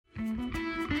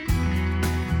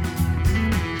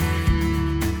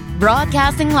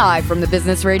Broadcasting live from the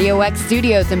Business Radio X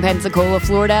studios in Pensacola,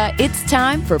 Florida, it's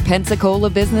time for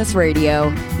Pensacola Business Radio.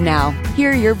 Now,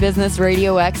 here are your Business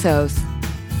Radio X hosts.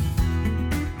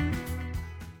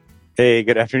 Hey,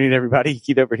 good afternoon, everybody.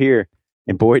 Keith over here.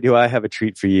 And boy, do I have a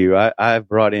treat for you. I've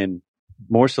brought in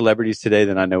more celebrities today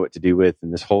than I know what to do with,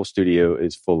 and this whole studio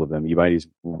is full of them. You might just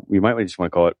want to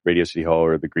call it Radio City Hall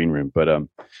or the Green Room, but I'm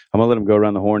going to let them go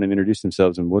around the horn and introduce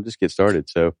themselves, and we'll just get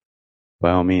started. So, by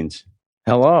all means.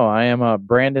 Hello, I am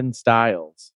Brandon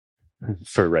Stiles.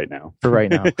 For right now.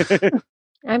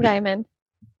 I'm Diamond.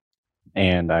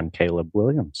 And I'm Caleb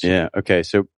Williams. Yeah. Okay.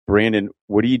 So, Brandon,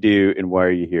 what do you do and why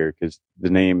are you here? Because the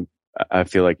name, I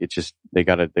feel like it's just they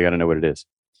gotta know what it is.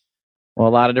 Well, a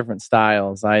lot of different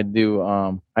styles. I do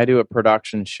a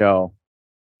production show,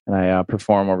 and I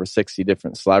perform over 60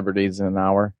 different celebrities in an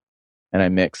hour, and I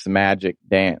mix magic,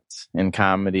 dance, and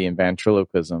comedy and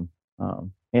ventriloquism.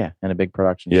 In a big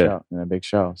production show, in a big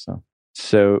show.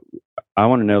 So I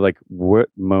want to know, like, what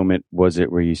moment was it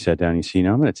where you sat down and you see,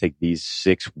 I'm going to take these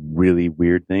 6 really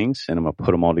weird things and I'm going to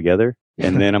put them all together,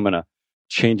 and then I'm going to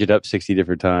change it up 60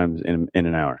 different times in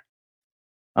an hour.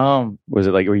 Was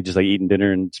it like, were you just like eating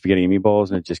dinner and spaghetti and meatballs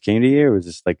and it just came to you, or was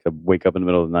this like a wake up in the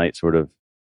middle of the night sort of?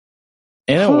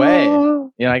 In a way,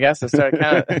 I guess it started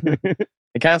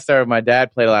it kind of started. My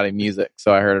dad played a lot of music,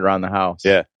 so I heard it around the house.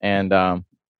 Yeah, and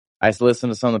I used to listen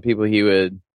to some of the people he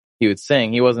would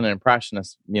sing. He wasn't an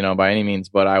impressionist, by any means,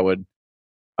 but I would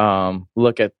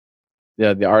look at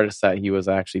the artists that he was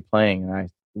actually playing, and I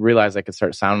realized I could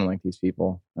start sounding like these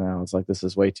people. And I was like, this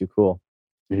is way too cool.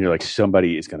 And you're like,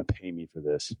 somebody is going to pay me for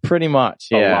this. Pretty much,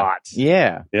 yeah. A lot.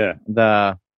 Yeah. Yeah.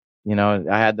 I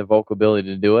had the vocal ability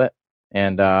to do it,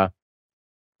 and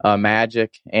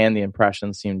magic and the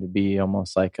impressions seemed to be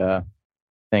almost like a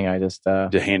thing I just...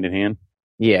 hand in hand?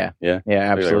 Yeah. Yeah. Yeah,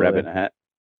 absolutely. Like a rabbit in a hat?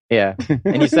 Yeah.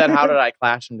 And you said, how did I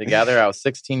clash them together? I was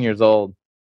 16 years old.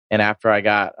 And after I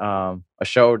got a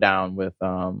showdown with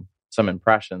some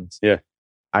impressions,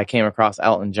 I came across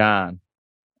Elton John,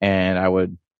 and I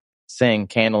would sing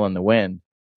Candle in the Wind.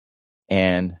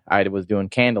 And I was doing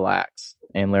candle acts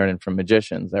and learning from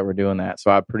magicians that were doing that. So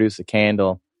I'd produce a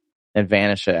candle and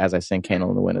vanish it as I sing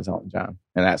Candle in the Wind as Elton John.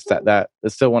 And that's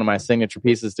still one of my signature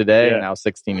pieces today. Yeah. And I was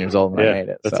 16 years old when I made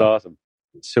it. That's awesome.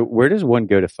 So where does one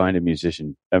go to find a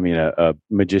magician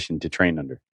to train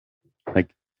under?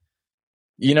 Like,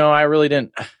 I really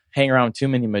didn't hang around too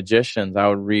many magicians. I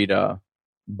would read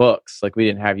books. Like, we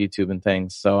didn't have YouTube and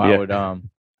things, so I would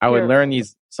learn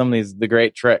the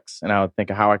great tricks, and I would think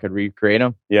of how I could recreate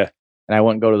them. Yeah, and I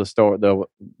wouldn't go to the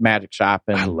magic shop.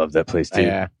 And I love that place too.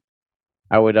 Yeah,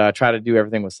 I would try to do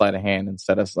everything with sleight of hand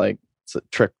instead of like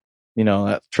trick.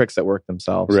 Tricks that work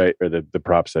themselves. Right. Or the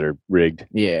props that are rigged.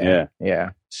 Yeah.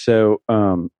 So,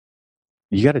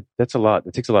 that's a lot.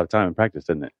 It takes a lot of time and practice,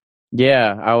 doesn't it?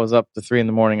 Yeah. I was up to 3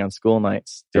 a.m. on school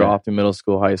nights all through middle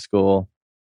school, high school.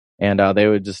 And they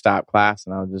would just stop class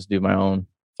and I would just do my own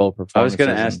full performance. I was going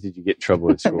to ask, did you get in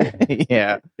trouble at school?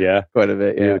 Yeah. Yeah. Quite a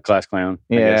bit. Yeah. You're the class clown.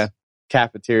 Yeah.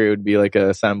 Cafeteria would be like an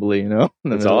assembly,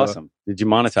 That's awesome. Did you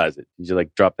monetize it? Did you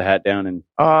like drop the hat down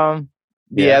and...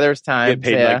 Yeah, there's times. Get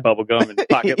paid like bubble gum and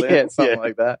pocket lint. Something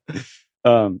like that.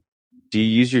 Do you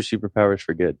use your superpowers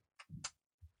for good?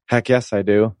 Heck yes, I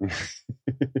do.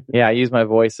 Yeah, I use my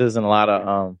voices in a lot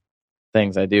of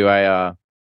things I do. I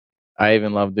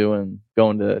even love going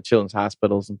to children's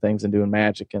hospitals and things and doing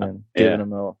magic and then giving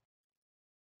them a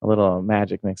little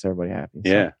magic makes everybody happy. So.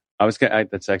 Yeah, that's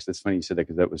funny you said that,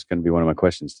 because that was going to be one of my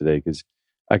questions today, because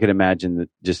I could imagine that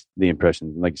just the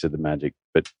impressions, like you said, the magic,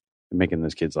 but making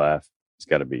those kids laugh. It's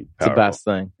got to be powerful. It's the best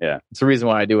thing. Yeah. It's the reason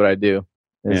why I do what I do.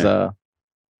 And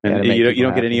you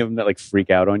don't get any of them that like freak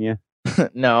out on you?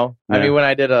 No. I mean, when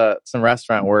I did some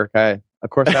restaurant work, I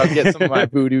would get some of my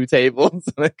voodoo tables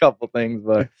and a couple things,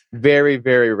 but very,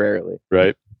 very rarely.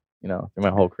 Right. Through my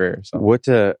whole career. So what's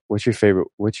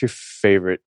your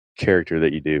favorite character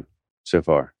that you do so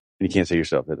far? And you can't say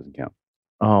yourself, that doesn't count.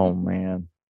 Oh man.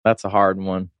 That's a hard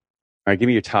one. All right, give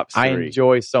me your top 3. I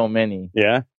enjoy so many.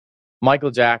 Yeah.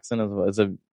 Michael Jackson is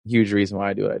a huge reason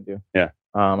why I do what I do. Yeah.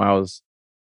 I was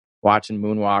watching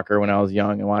Moonwalker when I was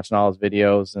young and watching all his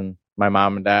videos, and my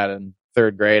mom and dad in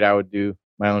 3rd grade, I would do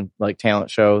my own like talent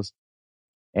shows,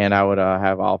 and I would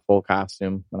have all full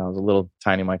costume when I was a little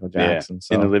tiny Michael Jackson.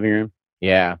 So, in the living room?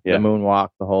 Yeah. The moonwalk,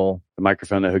 the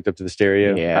microphone that hooked up to the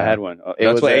stereo. Yeah. I had one.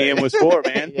 That's what AM was for,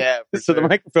 man. Yeah. So the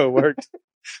microphone worked.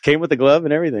 Came with the glove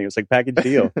and everything. It was like package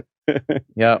deal.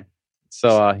 Yep.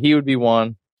 So he would be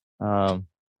one.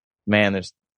 Man,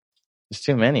 there's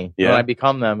too many. Yeah. When I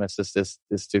become them, it's just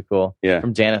it's too cool. Yeah.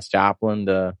 From Janis Joplin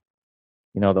to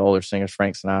the older singers,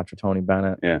 Frank Sinatra, Tony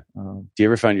Bennett. Yeah. Do you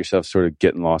ever find yourself sort of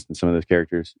getting lost in some of those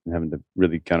characters and having to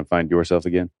really kind of find yourself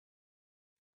again?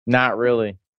 Not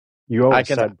really. You always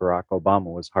said Barack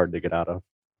Obama was hard to get out of.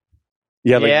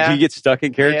 Yeah, do you get stuck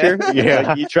in character? Yeah.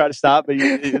 Like you try to stop, but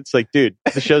it's like, dude,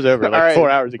 the show's over like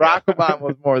 4 hours ago. Barack Obama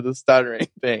was more the stuttering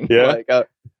thing. Yeah. Like,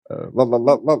 let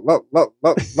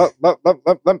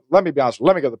me be honest.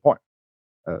 Let me get to the point.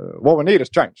 What we need is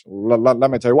change. Let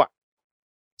me tell you what.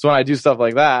 So when I do stuff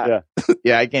like that,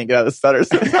 I can't get out of the stutter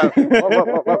sometimes.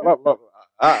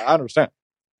 I understand.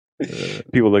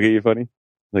 People look at you funny?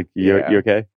 Like, you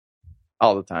okay?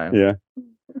 All the time. Yeah.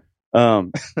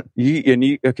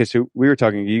 Okay, so we were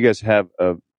talking, you guys have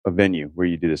a venue where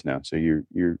you do this now. So you're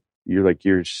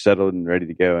settled and ready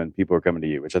to go and people are coming to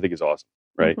you, which I think is awesome,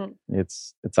 right? Mm-hmm.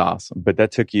 It's awesome. But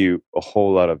that took you a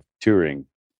whole lot of touring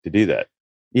to do that.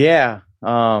 Yeah.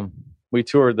 We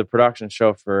toured the production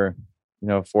show for,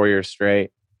 4 years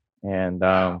straight. And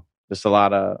just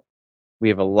we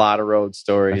have a lot of road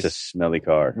stories. It's a smelly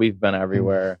car. We've been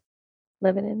everywhere.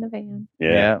 Living in the van.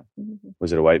 Yeah. Mm-hmm.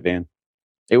 Was it a white van?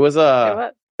 It was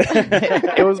it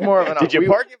was more of an. Did you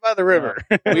park it by the river?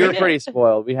 We were pretty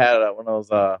spoiled. We had one of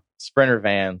those Sprinter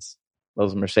vans,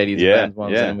 those Mercedes-Benz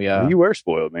ones, and we. You were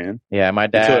spoiled, man. Yeah, my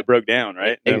dad. Until it broke down,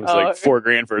 right? It was like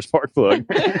 $4,000 for a spark plug.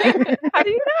 How do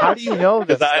you know? How do you know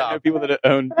this? Because I know people that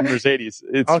own Mercedes.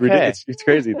 It's ridiculous. It's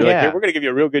crazy. They're like, hey, we're going to give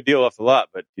you a real good deal off the lot,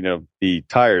 but the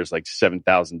tire is like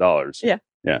 $7,000. Yeah.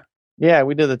 Yeah. Yeah,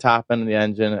 we did the top end of the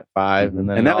engine at 5, mm-hmm.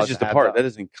 and that was just the part. Up. That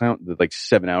doesn't count the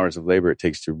 7 hours of labor it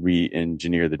takes to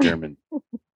re-engineer the German.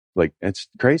 It's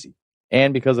crazy.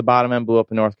 And because the bottom end blew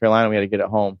up in North Carolina, we had to get it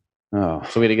home. Oh,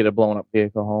 so we had to get a blown up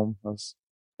vehicle home.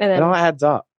 It all adds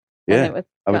up. Yeah,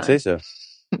 I would say so.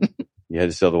 You had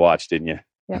to sell the watch, didn't you?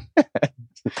 Yeah.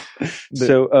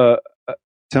 So,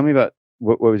 tell me about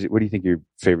what was it? What do you think your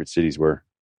favorite cities were?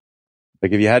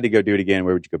 Like, if you had to go do it again,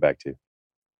 where would you go back to?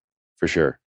 For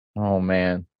sure. Oh,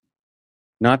 man.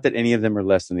 Not that any of them are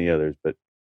less than the others, but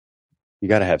you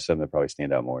got to have some that probably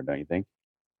stand out more, don't you think?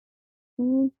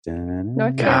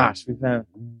 North Gosh, we've been...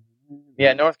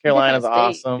 Yeah, North Carolina's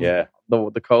awesome. Yeah.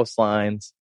 The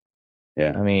coastlines.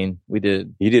 Yeah. I mean, we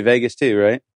did... You did Vegas too,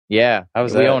 right? Yeah. How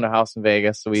was we that? owned a house in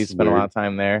Vegas, so we spent a lot of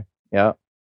time there. Yeah.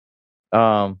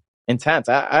 Intense.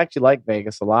 I actually like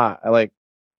Vegas a lot. I like...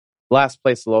 Last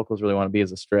place the locals really want to be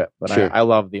is a strip, but sure. I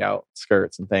love the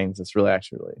outskirts and things. It's really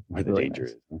where the danger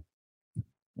nice. is. Huh?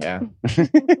 Yeah,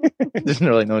 there's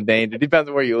really no danger. Depends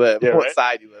on where you live, what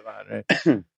side you live on, right?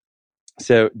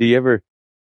 So,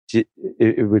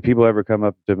 would people ever come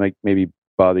up to maybe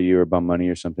bother you or bum money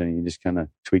or something, and you just kind of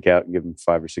tweak out and give them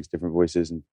 5 or 6 different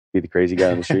voices and be the crazy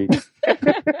guy on the street?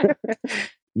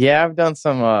 Yeah, I've done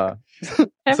some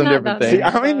different things. See,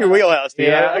 I'm in your wheelhouse, dude.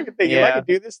 Yeah, I could think if I could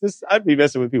do this, I'd be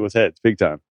messing with people's heads big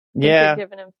time. Yeah,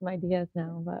 giving him some ideas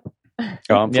now, but I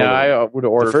would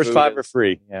order. The first 5 are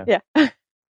free. Yeah.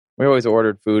 We always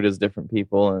ordered food as different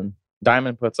people, and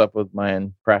Diamond puts up with my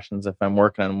impressions. If I'm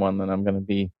working on one, then I'm going to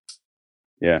be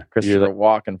Christopher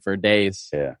Walken for days.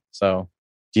 Yeah. So,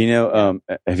 do you know?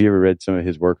 Have you ever read some of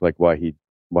his work, like why he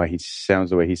sounds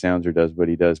the way he sounds or does what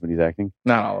he does when he's acting?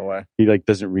 Not all the way. He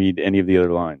doesn't read any of the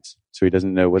other lines, so he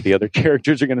doesn't know what the other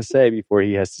characters are going to say before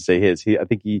he has to say his. I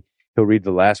think he'll read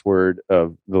the last word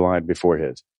of the line before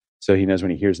his, so he knows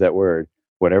when he hears that word,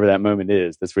 whatever that moment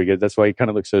is. That's where he goes. That's why he kind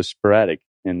of looks so sporadic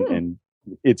and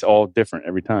it's all different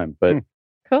every time. But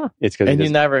cool. It's because you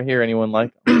never hear anyone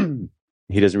like him.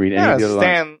 He doesn't read any of the other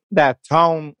lines. That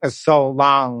tone is so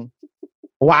long.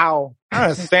 Wow. I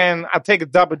understand. I take a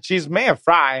double cheese, a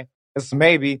fry. It's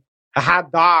maybe a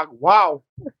hot dog. Wow.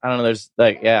 I don't know. There's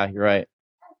you're right.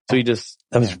 So he just...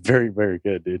 That was very, very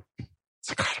good, dude.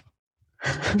 It's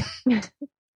incredible.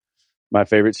 My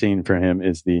favorite scene for him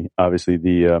is obviously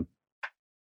the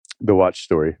watch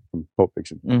story from Pulp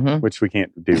Fiction, which we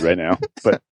can't do right now.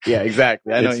 But yeah,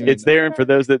 exactly. I know it's there. And for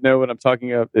those that know what I'm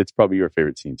talking about, it's probably your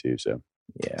favorite scene too. So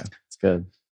yeah, it's good.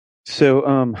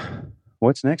 So,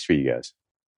 what's next for you guys?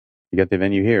 You got the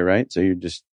venue here, right? So you're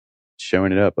just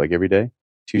showing it up like every day?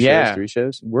 2 shows, 3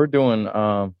 shows? We're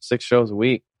doing 6 shows a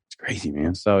week. It's crazy,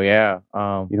 man. So yeah.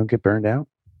 You don't get burned out?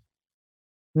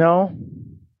 No,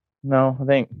 I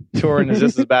think touring is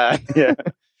just as bad. Yeah.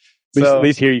 So, at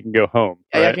least here you can go home.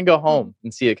 Right? Yeah, I can go home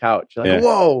and see a couch. You're like,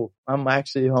 whoa, I'm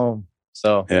actually home.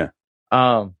 So yeah.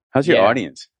 How's your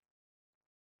audience?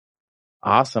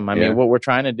 Awesome. I mean, what we're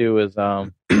trying to do is,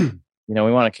 we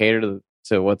want to cater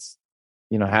to what's,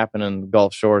 happening in the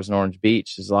Gulf Shores and Orange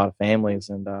Beach. There's a lot of families,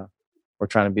 and we're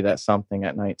trying to be that something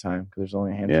at nighttime because there's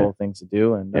only a handful of things to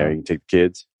do. And you can take the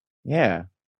kids. Yeah.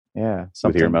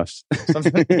 With earmuffs.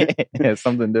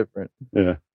 Something different.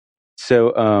 Yeah.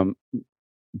 So,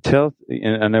 tell,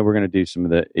 and I know we're going to do some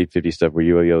of the 850 stuff where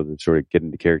you'll be able to sort of get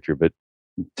into character, but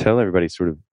tell everybody sort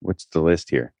of what's the list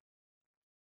here.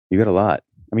 You got a lot.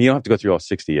 I mean, you don't have to go through all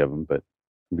 60 of them, but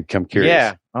become curious.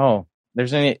 Yeah. Oh,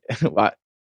 there's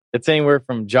it's anywhere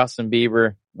from Justin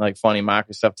Bieber, like funny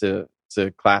mockery stuff, to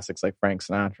classics like Frank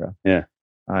Sinatra. Yeah.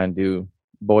 I do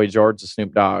Boy George, the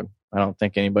Snoop Dogg. I don't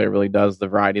think anybody really does the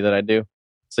variety that I do.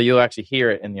 So you'll actually hear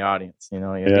it in the audience. You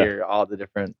know, you hear all the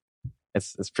different.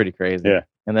 It's pretty crazy. Yeah.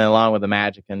 And then along with the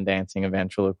magic and dancing and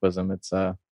ventriloquism, it's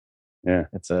a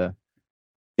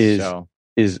show.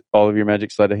 Is all of your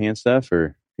magic sleight of hand stuff, or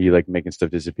are you like making stuff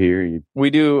disappear? We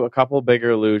do a couple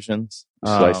bigger illusions.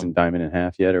 Slicing diamond in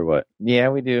half yet, or what? Yeah,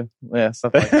 we do. Yeah,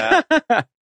 stuff like that.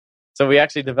 So we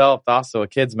actually developed also a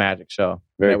kids magic show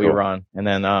that we run. And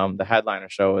then the headliner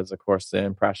show is, of course, the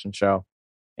impression show.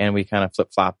 And we kind of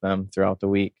flip-flop them throughout the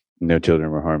week. No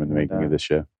children were harmed in the making of this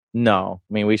show. No.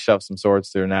 I mean, we shove some swords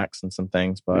through their necks and some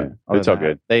things, but it's all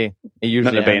good. It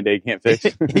usually a Band-Aid can't fix.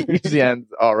 It usually ends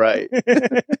all right.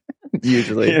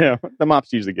 Usually. The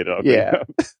mops usually get it all good. Yeah.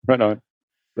 Right on.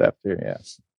 After,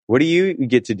 What do you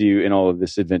get to do in all of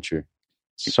this adventure?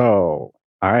 So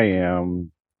I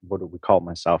am, what do we call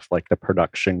myself? Like the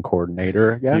production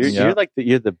coordinator, I guess. You're like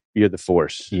you're the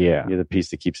force. Yeah. You're the piece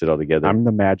that keeps it all together. I'm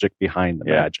the magic behind the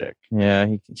magic. Yeah.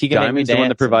 He can Diamond's the one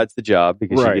that provides the job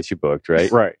because he gets you booked,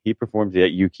 right? Right. He performs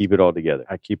it. You keep it all together.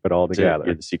 I keep it all together.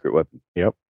 You're the secret weapon.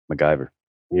 Yep. MacGyver.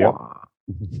 Yep.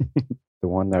 The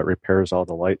one that repairs all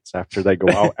the lights after they go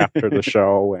out after the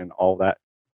show and all that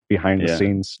behind the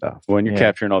scenes stuff. Well, and you're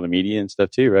capturing all the media and stuff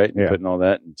too, right? And yeah. putting all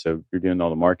that. And so you're doing all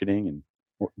the marketing and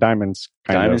Diamond's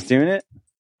doing it.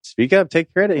 Speak up,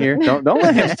 take credit here. Don't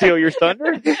let him steal your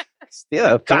thunder.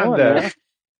 Steal thunder.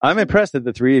 I'm impressed that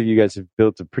the three of you guys have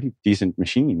built a pretty decent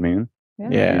machine, man.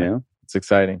 Yeah. You know? It's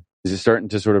exciting. Is it starting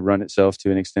to sort of run itself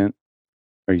to an extent?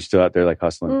 Or are you still out there like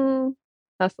hustling?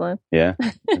 Hustling. Yeah.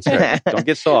 That's right. Don't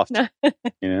get soft. No.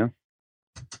 You know?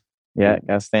 Yeah,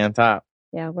 gotta stay on top.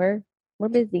 Yeah, we're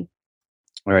busy.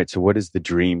 All right. So what does the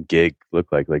dream gig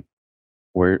look like? Like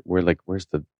where's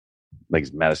the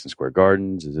is Madison Square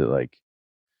Gardens? Is it like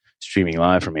streaming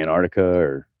live from Antarctica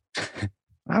or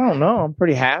I don't know. I'm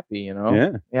pretty happy, you know?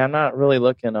 Yeah. Yeah, I'm not really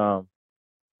looking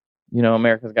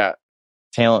America's Got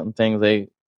Talent and things. They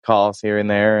call us here and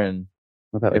there, and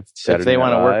if they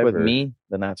want to work with me,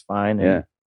 then that's fine. Yeah.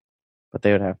 But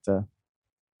they would have to,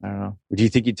 I don't know. Do you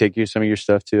think you'd take some of your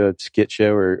stuff to a skit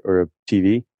show or a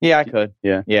TV? Yeah, I could.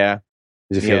 Yeah. Yeah.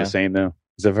 Does it feel the same though?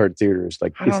 Because I've heard theater is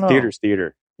like, theater's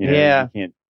theater. You know, you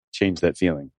can't change that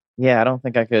feeling. Yeah, I don't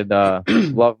think I could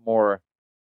love more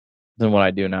than what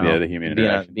I do now. Yeah, the human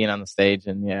interaction. Being on the stage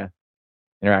and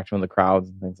interacting with the crowds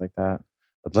and things like that.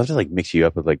 I'd love to like mix you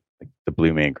up with like the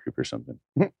Blue Man Group or something.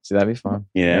 See, that'd be fun.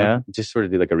 Yeah. Just sort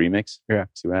of do like a remix. Yeah.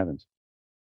 See what happens.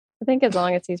 I think as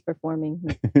long as he's performing,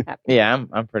 he's happy. Yeah,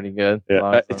 I'm pretty good.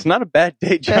 Yeah. It's not a bad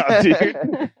day job,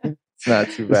 dude. It's not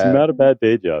too bad. It's not a bad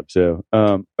day job. So,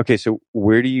 okay. So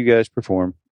where do you guys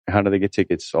perform? How do they get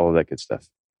tickets? All of that good stuff.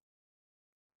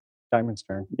 Diamond's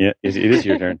turn. Yeah, it is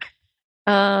your turn.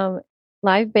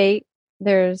 Live Bait.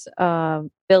 There's a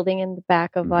building in the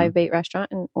back of Live Bait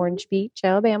Restaurant in Orange Beach,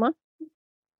 Alabama,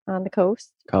 on the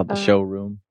coast. Called the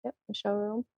Showroom. Yep, the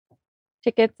Showroom.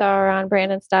 Tickets are on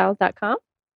brandonstyles.com.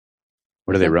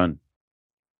 What do they run?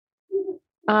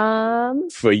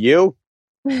 For you?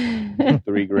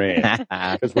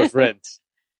 $3,000. Because we're friends.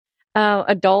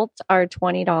 Adults are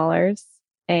 $20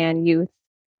 and youth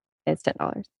is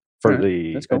 $10. For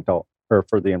the That's cool. adult or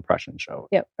for the impression show.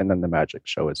 Yep. And then the magic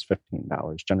show is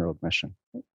 $15, general admission.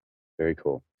 Very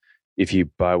cool. If you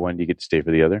buy one, do you get to stay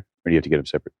for the other? Or do you have to get them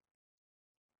separate?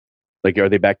 Like, are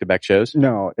they back-to-back shows?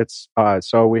 No, it's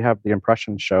so we have the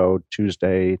impression show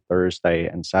Tuesday, Thursday,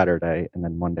 and Saturday, and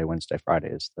then Monday, Wednesday, Friday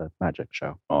is the magic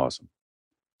show. Awesome.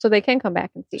 So they can come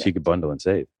back and see So you could bundle and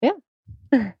save. Yeah.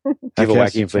 Do you have a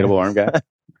wacky inflatable arm guy?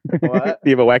 What? Do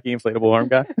you have a wacky inflatable arm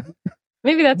guy?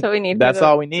 Maybe that's what we need. That's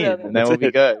all we need. And then we'll be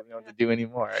good. We don't have to do any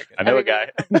more. I know a guy.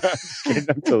 No, I'm just kidding.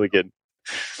 I'm totally kidding.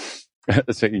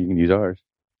 So you can use ours.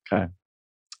 Okay.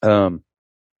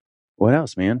 What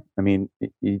else, man? I mean,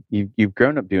 you've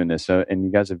grown up doing this, and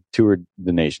you guys have toured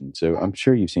the nation. So I'm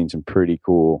sure you've seen some pretty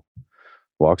cool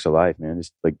walks of life, man.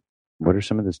 Just like, what are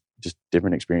some of the just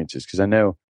different experiences? Because I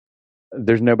know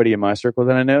there's nobody in my circle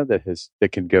that I know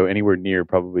that can go anywhere near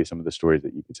probably some of the stories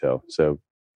that you could tell. So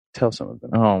tell some of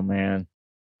them. Oh man.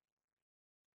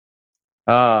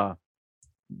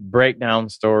 Breakdown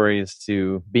stories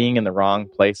to being in the wrong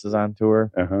places on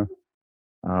tour.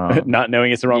 Not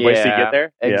knowing it's the wrong place to get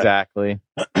there. Exactly.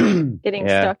 Getting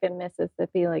stuck in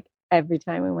Mississippi like every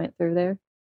time we went through there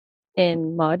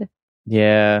in mud.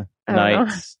 Yeah, I don't know.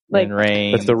 nights Like- and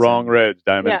rain. That's the wrong roads,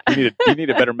 Diamond. Yeah. You need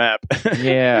a better map.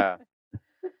 Yeah.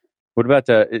 What about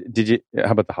how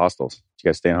about the hostels? Did you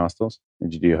guys stay in hostels? Or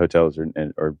did you do hotels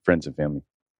or friends and family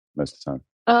most of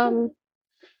the time?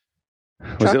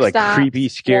 Was Truck it like stops, creepy,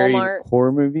 scary Walmart.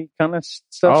 horror movie kind of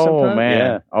stuff? Oh sometimes? man.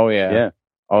 Yeah. Oh yeah. Yeah.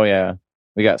 Oh yeah.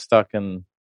 We got stuck in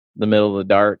the middle of the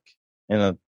dark in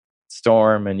a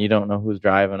storm, and you don't know who's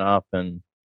driving up. And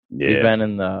we've Yeah. been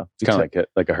in the. It's kind of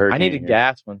like a hurricane. I needed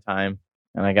gas one time,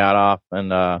 and I got off,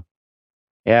 and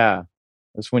yeah,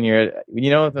 it's when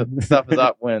the stuff is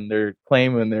up when they're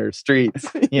claiming their streets,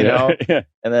 you know, Yeah.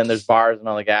 and then there's bars and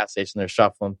all the gas stations. They're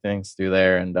shuffling things through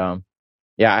there, and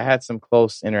yeah, I had some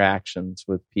close interactions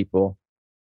with people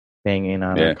banging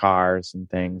on their cars and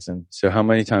things. And So how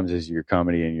many times has your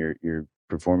comedy and your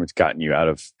performance gotten you out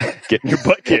of getting your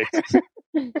butt kicked?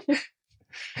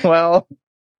 well,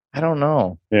 I don't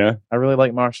know. Yeah. I really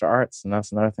like martial arts, and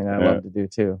that's another thing I Yeah. love to do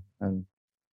too. And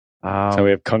So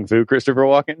we have Kung Fu Christopher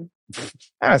Walken.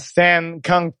 I stand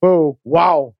Kung Fu.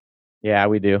 Wow. yeah,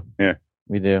 we do. Yeah.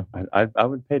 We do. I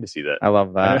would pay to see that. I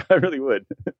love that. I really would.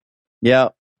 Yeah.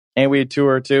 And we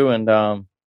tour too. And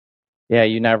yeah,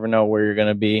 you never know where you're going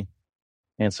to be.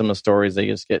 And some of the stories they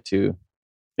just get to,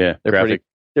 Yeah.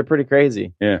 they're pretty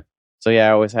crazy. Yeah. So yeah,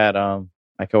 I always had, I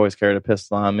could always carry a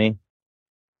pistol on me.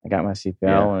 I got my CPL,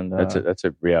 Yeah. and That's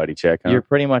a reality check. Huh? you're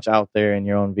pretty much out there in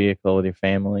your own vehicle with your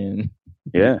family, and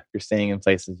Yeah. you're staying in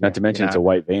places. Not to mention it's a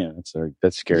white van.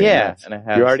 That's scary. Yeah. enough. And it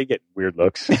has, You're already getting weird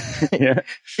looks. Yeah.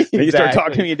 exactly. You start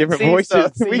talking to me in different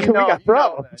voices. We got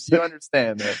problems. You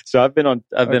understand that. So I've been on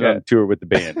Okay. tour with the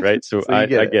band, right? So, So you I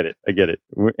get it. get it.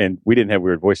 And we didn't have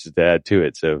weird voices to add to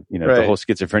it. So, the Right. whole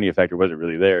schizophrenia factor wasn't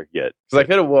really there yet. Because I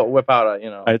could have whip out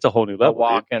It's a whole new a level.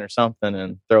 walk-in or something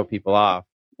and throw people off.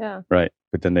 Yeah. Dude. Right.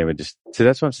 But then they would so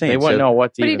that's what I'm saying. They wouldn't So- know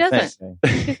what to But he even doesn't.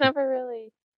 think. He's never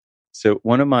really. So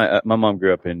one of my mom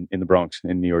grew up in the Bronx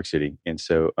in New York City. And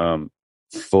so,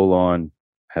 full on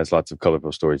has lots of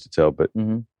colorful stories to tell. But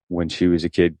Mhm. when she was a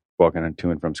kid walking on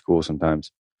to and from school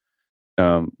sometimes,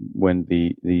 when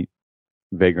the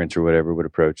vagrants or whatever would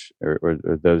approach or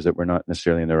those that were not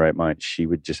necessarily in their right mind, she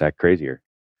would just act crazier.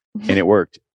 And it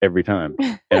worked every time.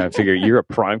 And I figure you're a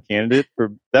prime candidate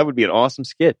that would be an awesome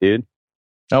skit, dude.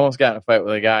 I almost got in a fight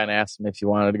with a guy and asked him if he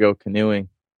wanted to go canoeing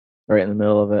right in the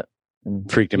middle of it.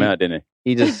 And Freaked him out, didn't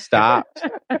he just stopped.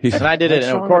 he? And I did it. What's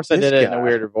And wrong of course I with did this it in a guy?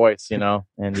 weirder voice,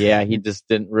 And yeah, he just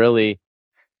didn't really,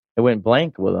 it went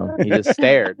blank with him. He just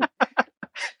stared.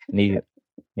 And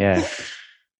yeah.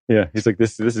 Yeah, he's like,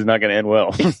 this is not going to end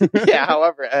well. Yeah,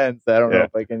 however it ends, I don't know Yeah.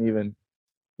 if I can even,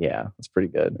 yeah, it's pretty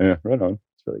good. Yeah, right on.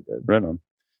 It's really good. Right on.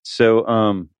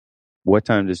 So, what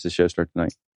time does the show start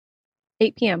tonight?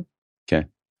 8 p.m.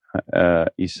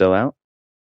 You sell out?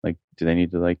 Like, do they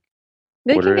need to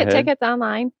They Order can get ahead? tickets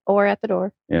online or at the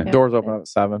door. Yeah. Doors open up at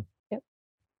 7. Yep.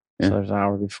 Yeah. So there's an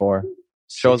hour before.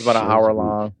 Show's about an Shows hour a week.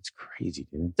 long. It's crazy,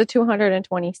 dude. It's a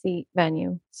 220 seat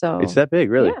venue. So It's that big,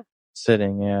 really? Yeah.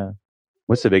 Sitting, yeah.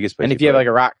 What's the biggest place? And if you have play? like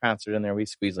a rock concert in there, we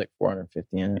squeeze like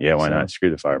 450 in it. Yeah, why So, not? Screw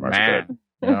the fire marshal. man,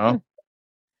 bud. you know,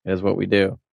 it is what we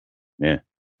do.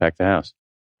 Pack the house.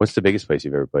 What's the biggest place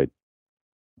you've ever played?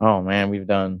 Oh man, we've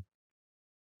done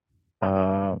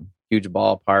huge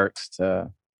ballparks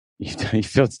to You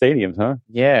filled stadiums, huh?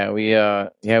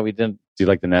 we did. Do you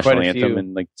like the national Quite a anthem few.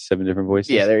 in like 7 different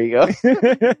voices? Yeah, there you go.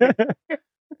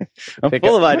 I'm Pick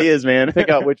full up- of ideas, man. Pick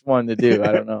out which one to do.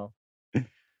 I don't know.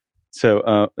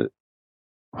 So,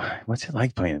 what's it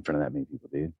like playing in front of that many people,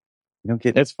 dude? You don't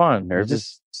get It's fun.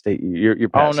 nervous. Just You're oh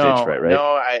past no, stage fright,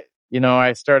 right? no.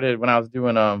 I started when I was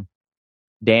doing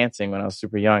dancing when I was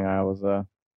super young. I was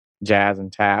jazz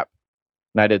and tap,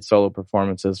 and I did solo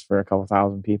performances for a couple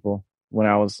thousand people when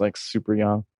I was like super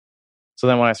young. So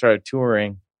then when I started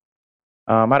touring,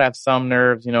 I'd have some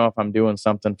nerves, if I'm doing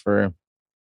something for.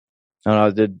 I don't know,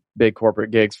 I did big corporate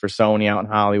gigs for Sony out in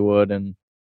Hollywood, and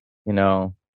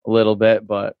a little bit,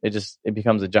 but it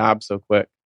becomes a job so quick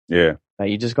Yeah. that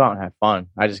you just go out and have fun.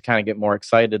 I just kind of get more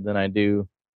excited than I do.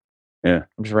 Yeah.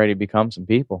 I'm just ready to become some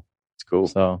people. It's cool.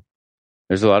 So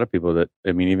There's a lot of people that,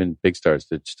 even big stars,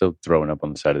 that still throwing up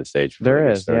on the side of the stage. before There they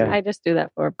get is, started. yeah. I just do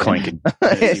that for Clanking.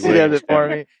 she does it for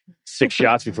me. 6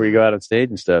 shots before you go out on stage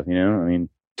and stuff,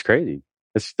 it's crazy.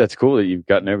 That's cool that you've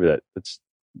gotten over that. That's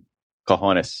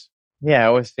cojones. Yeah, I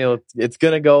always feel it's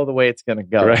going to go the way it's going to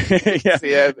go. Right? Yeah. So,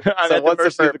 yeah. I'm So at the what's the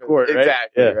mercy of the purpose? court, right?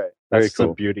 Exactly. Yeah. Right. Very That's the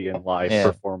cool. beauty in live Yeah.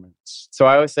 performance. So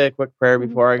I always say a quick prayer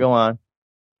before I go on,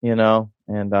 and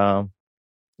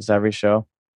just every show,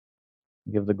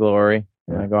 give the glory.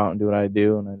 And I go out and do what I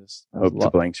do, and I just Hope the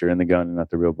blanks are in the gun and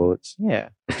not the real bullets. yeah.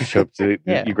 Just hope to,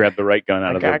 Yeah. you grab the right gun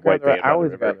out of I the white grab the right- van I by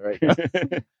always the grab river.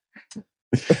 the right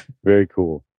Very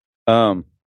cool.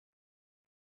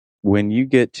 When you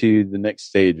get to the next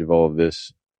stage of all of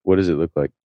this, what does it look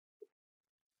like?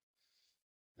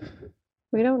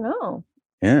 We don't know.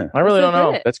 Yeah. I really don't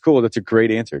know. That's cool. That's a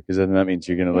great answer, because then that means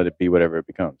you're going to let it be whatever it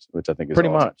becomes, which I think is pretty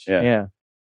awesome. much.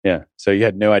 Yeah. So you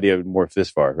had no idea it would morph this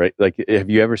far, right? Like, have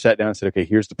you ever sat down and said, okay,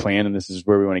 here's the plan and this is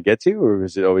where we want to get to? Or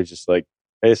was it always just like,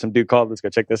 hey, some dude called, let's go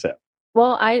check this out?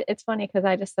 Well, it's funny because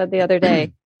I just said the other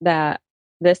day that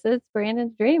this is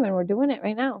Brandon's dream and we're doing it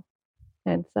right now.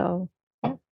 And so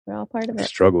we're all part of The it.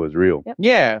 struggle is real. Yep.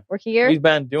 Yeah. We're here. We've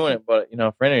been doing it, but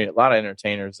for a lot of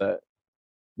entertainers that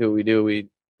do what we do, we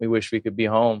wish we could be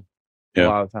home a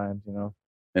lot of times,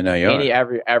 And now you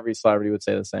are. Every celebrity would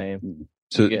say the same.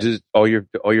 So does all your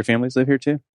families live here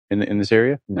too? In this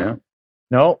area? No.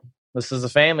 Nope. This is a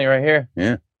family right here.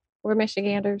 Yeah. We're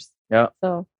Michiganders. Yeah.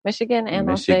 So Michigan and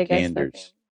Las Vegas.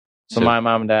 Michiganders. So my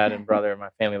mom and dad and brother and my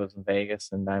family lives in Vegas,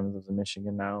 and Diamond lives in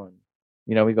Michigan now.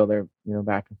 And, we go there,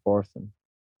 back and forth and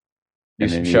do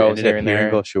some shows here and there.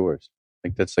 In Gulf Shores.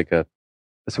 Like that's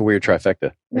a weird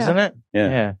trifecta. Yeah. Isn't it? Yeah.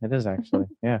 Yeah, it is actually.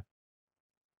 Yeah.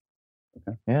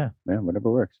 Okay. Yeah. Yeah,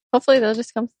 whatever works. Hopefully they'll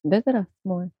just come visit us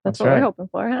more. That's what we're hoping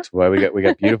for, huh? That's why we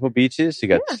got beautiful beaches. You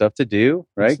got stuff to do,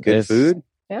 right? Good food.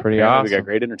 Yeah. Pretty Apparently awesome. We got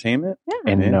great entertainment. Yeah.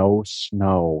 And no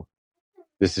snow.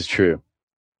 This is true.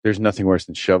 There's nothing worse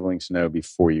than shoveling snow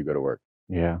before you go to work,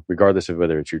 Yeah. regardless of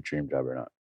whether it's your dream job or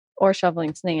not. Or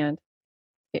shoveling sand.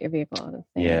 Get your vehicle out of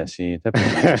sand. Yeah, see, at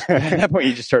that point,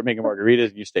 you just start making margaritas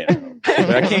and you stay at home.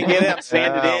 I can't get it. I'm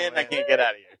sanded in. I can't get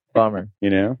out of here. Bummer.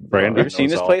 Brandon, you ever seen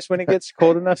this place when it gets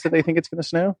cold enough that they think it's going to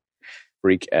snow?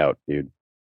 Freak out, dude.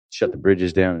 Shut the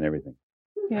bridges down and everything.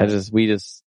 Yeah. We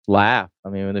just laugh. I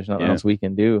mean, there's nothing else we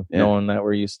can do, knowing that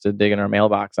we're used to digging our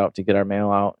mailbox out to get our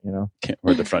mail out,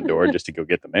 Or the front door just to go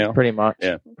get the mail. Pretty much.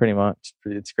 Yeah. Pretty much.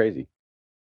 It's crazy.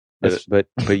 But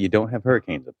you don't have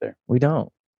hurricanes up there. We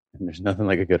don't. And there's nothing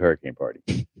like a good hurricane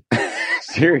party.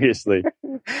 Seriously.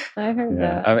 I heard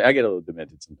that. I get a little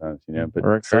demented sometimes, but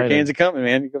We're excited. hurricanes are coming,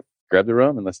 man. You go grab the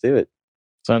rum and let's do it.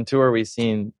 So on tour, we've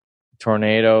seen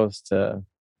tornadoes to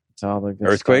all the good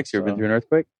Earthquakes? stuff, You ever been through an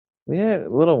earthquake? We had a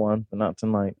little one, but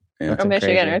nothing like Yeah. A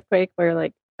Michigan earthquake where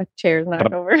like a chair's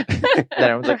knocked over. Then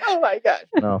everyone's like, oh my gosh.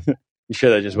 No. You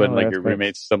sure that just wasn't like your earthquakes.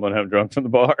 roommates stumbling home drunk from the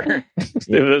bar? If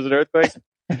there was an earthquake?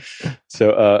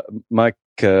 So my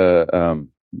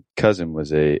cousin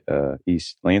was a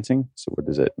East Lansing. So what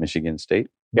is it? Michigan State?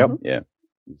 Yep. Yeah.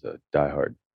 He's a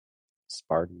diehard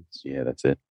Spartans. Yeah, that's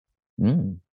it.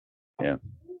 Mm. Yeah.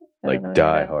 I Like don't know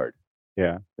die that. hard.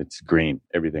 Yeah. It's green,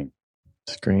 everything.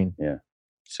 Screen. Yeah.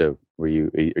 So were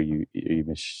you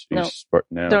No.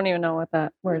 No. Don't even know what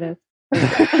that word is.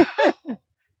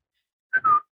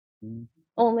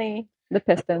 Only the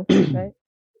Pistons, right?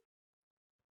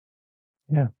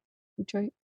 Yeah.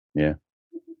 Detroit. But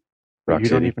Rock you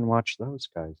don't City. even watch those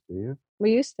guys, do you?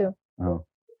 We used to. Oh.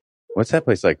 What's that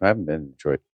place like? I haven't been to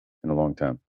Detroit in a long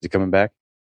time. Is it coming back?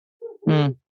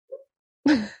 No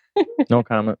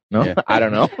comment. No, Yeah. I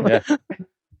don't know. Yeah.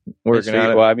 Working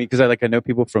on it. Well, I mean, because I know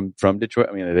people from Detroit.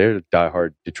 I mean, they're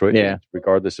diehard Detroit Yeah. fans,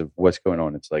 regardless of what's going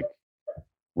on. It's like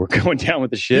we're going down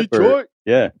with the ship. Detroit.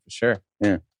 Yeah. For sure.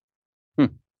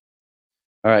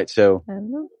 All right. So I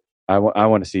don't know. I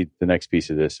want to see the next piece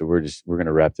of this. So we're going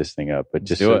to wrap this thing up. But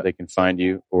just do so it. they can find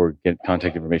you or get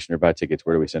contact information or buy tickets,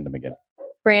 where do we send them again?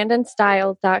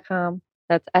 BrandonStyles.com.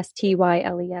 That's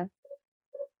STYLES.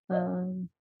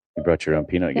 You brought your own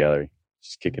peanut gallery.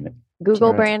 Just kicking it.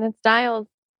 Google right. Brandon Styles.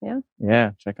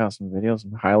 Yeah. Check out some videos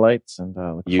and highlights and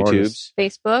look forward to- YouTube's,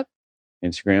 Facebook.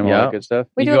 Instagram, all Yeah. that good stuff.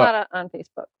 We You do a go- lot on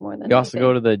Facebook more than You also anything.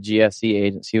 go to the GSE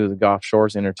agency with the Gulf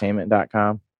Shores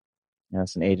Entertainment.com. Yeah,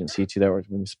 it's an agency too that we're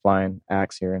supplying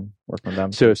acts here and working with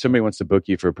them. So if somebody wants to book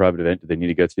you for a private event, do they need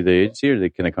to go through the agency or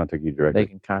can they contact you directly? they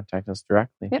can contact us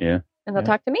directly. Yep. Yeah. And they'll Yeah.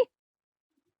 talk to me.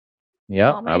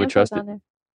 Yep. All my I would info's trust on it.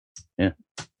 there.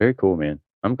 Very cool, man.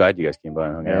 I'm glad you guys came by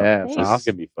and hung out. Yeah, it's This is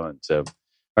awesome. going to be fun. So, all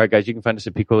right, guys, you can find us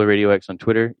at Picola Radio X on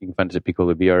Twitter. You can find us at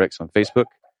Picola BRX on Facebook.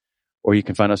 Or you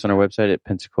can find us on our website at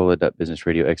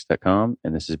pensacola.businessradiox.com.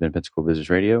 And this has been Pensacola Business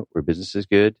Radio, where business is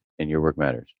good and your work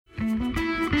matters.